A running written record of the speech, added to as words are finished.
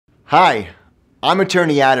Hi, I'm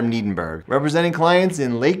attorney Adam Niedenberg, representing clients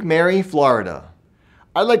in Lake Mary, Florida.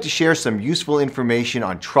 I'd like to share some useful information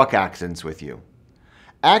on truck accidents with you.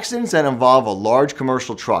 Accidents that involve a large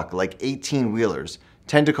commercial truck, like 18-wheelers,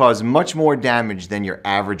 tend to cause much more damage than your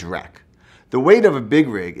average wreck. The weight of a big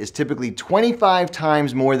rig is typically 25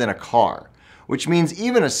 times more than a car, which means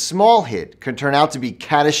even a small hit can turn out to be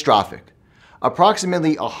catastrophic.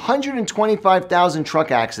 Approximately 125,000 truck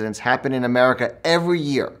accidents happen in America every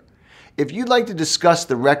year. If you'd like to discuss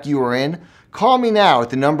the wreck you are in, call me now at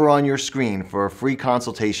the number on your screen for a free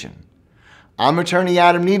consultation. I'm attorney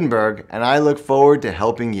Adam Niedenberg, and I look forward to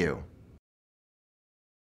helping you.